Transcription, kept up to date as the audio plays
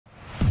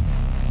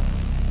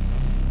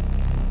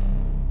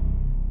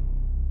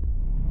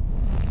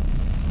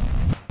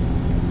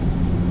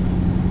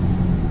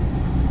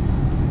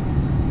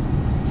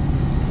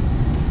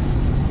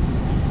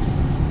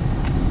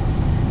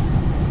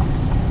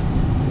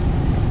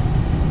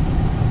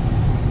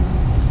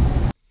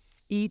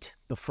Eat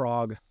the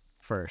frog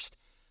first.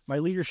 My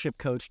leadership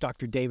coach,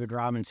 Dr. David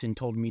Robinson,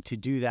 told me to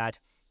do that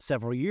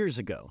several years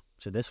ago.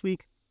 So this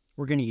week,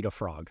 we're going to eat a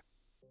frog.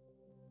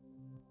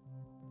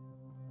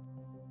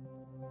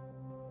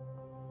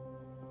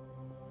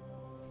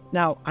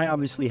 Now, I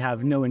obviously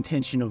have no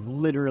intention of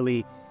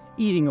literally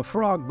eating a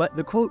frog, but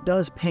the quote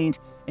does paint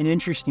an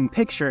interesting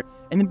picture,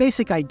 and the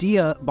basic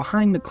idea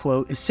behind the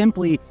quote is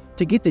simply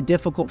to get the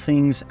difficult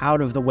things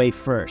out of the way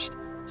first.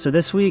 So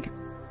this week,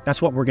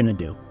 that's what we're going to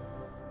do.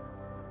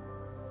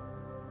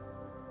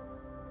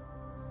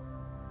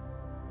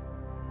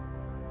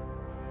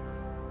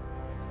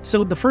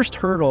 So the first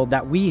hurdle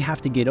that we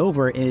have to get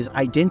over is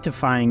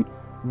identifying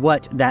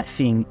what that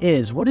thing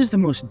is. What is the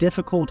most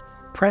difficult,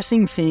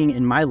 pressing thing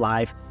in my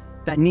life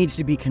that needs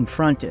to be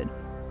confronted?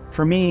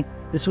 For me,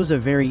 this was a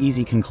very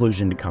easy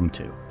conclusion to come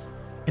to.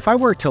 If I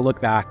were to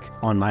look back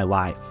on my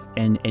life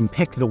and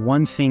pick the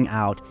one thing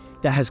out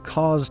that has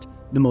caused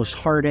the most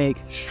heartache,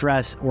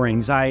 stress, or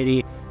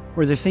anxiety,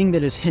 or the thing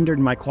that has hindered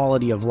my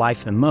quality of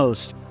life the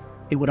most,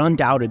 it would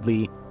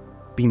undoubtedly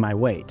be my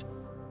weight.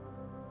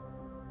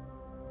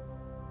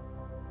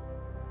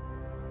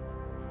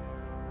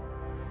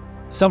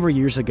 Several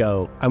years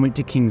ago, I went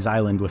to Kings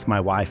Island with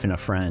my wife and a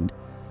friend,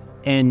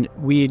 and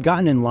we had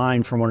gotten in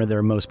line for one of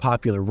their most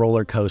popular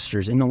roller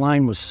coasters, and the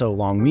line was so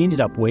long, we ended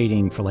up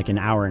waiting for like an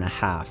hour and a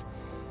half.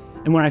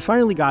 And when I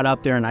finally got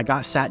up there and I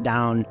got sat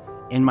down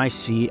in my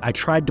seat, I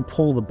tried to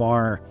pull the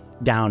bar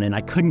down and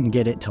I couldn't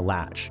get it to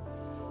latch.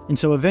 And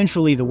so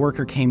eventually the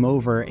worker came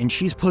over and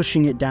she's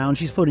pushing it down,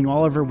 she's putting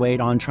all of her weight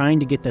on, trying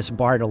to get this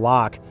bar to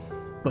lock,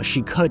 but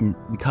she couldn't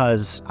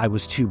because I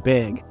was too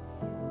big.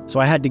 So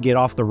I had to get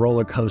off the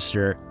roller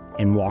coaster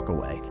and walk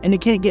away. And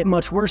it can't get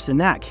much worse than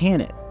that, can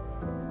it?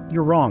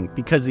 You're wrong,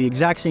 because the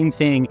exact same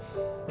thing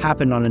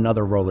happened on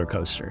another roller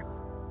coaster.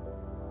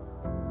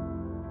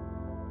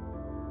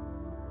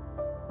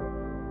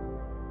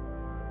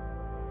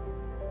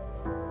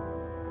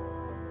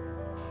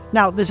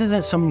 Now, this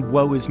isn't some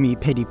woe is me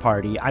pity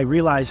party. I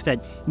realize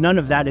that none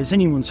of that is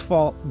anyone's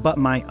fault but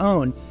my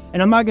own.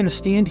 And I'm not going to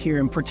stand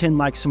here and pretend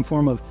like some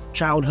form of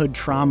childhood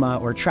trauma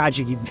or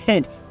tragic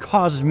event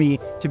caused me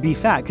to be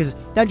fat, because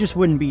that just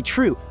wouldn't be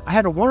true. I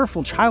had a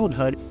wonderful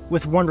childhood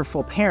with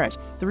wonderful parents.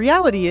 The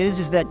reality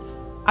is that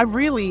I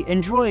really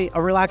enjoy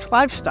a relaxed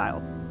lifestyle,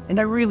 and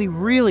I really,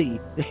 really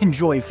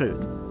enjoy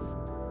food.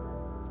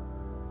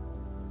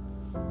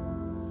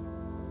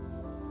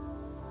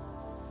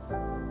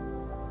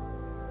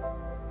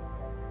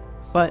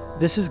 But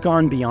this has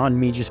gone beyond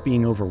me just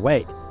being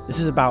overweight. This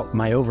is about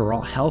my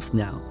overall health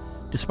now.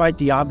 Despite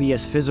the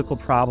obvious physical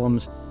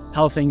problems,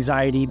 health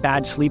anxiety,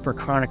 bad sleep, or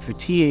chronic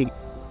fatigue,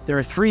 there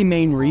are three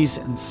main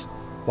reasons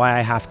why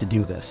I have to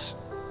do this.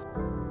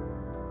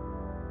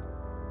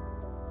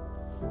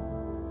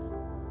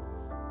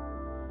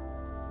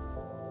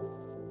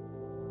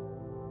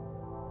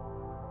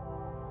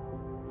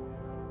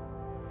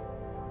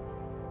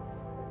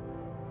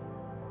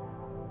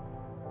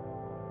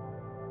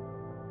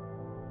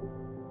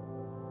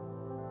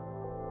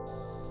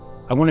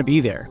 I want to be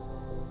there.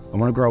 I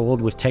want to grow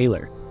old with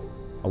Taylor.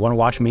 I want to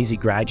watch Maisie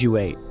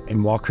graduate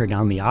and walk her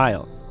down the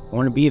aisle. I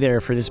want to be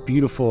there for this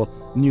beautiful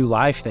new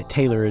life that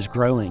Taylor is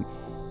growing.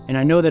 And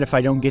I know that if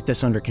I don't get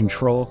this under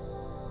control,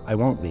 I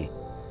won't be.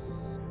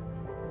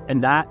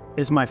 And that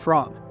is my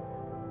frog.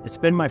 It's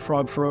been my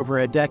frog for over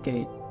a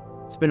decade.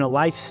 It's been a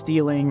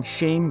life-stealing,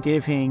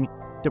 shame-giving,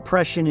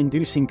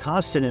 depression-inducing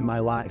constant in my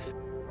life.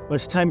 But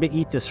it's time to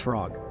eat this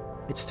frog.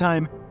 It's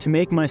time to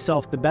make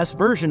myself the best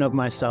version of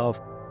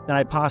myself that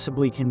I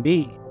possibly can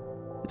be.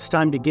 It's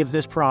time to give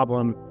this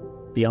problem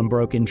the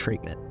Unbroken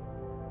treatment.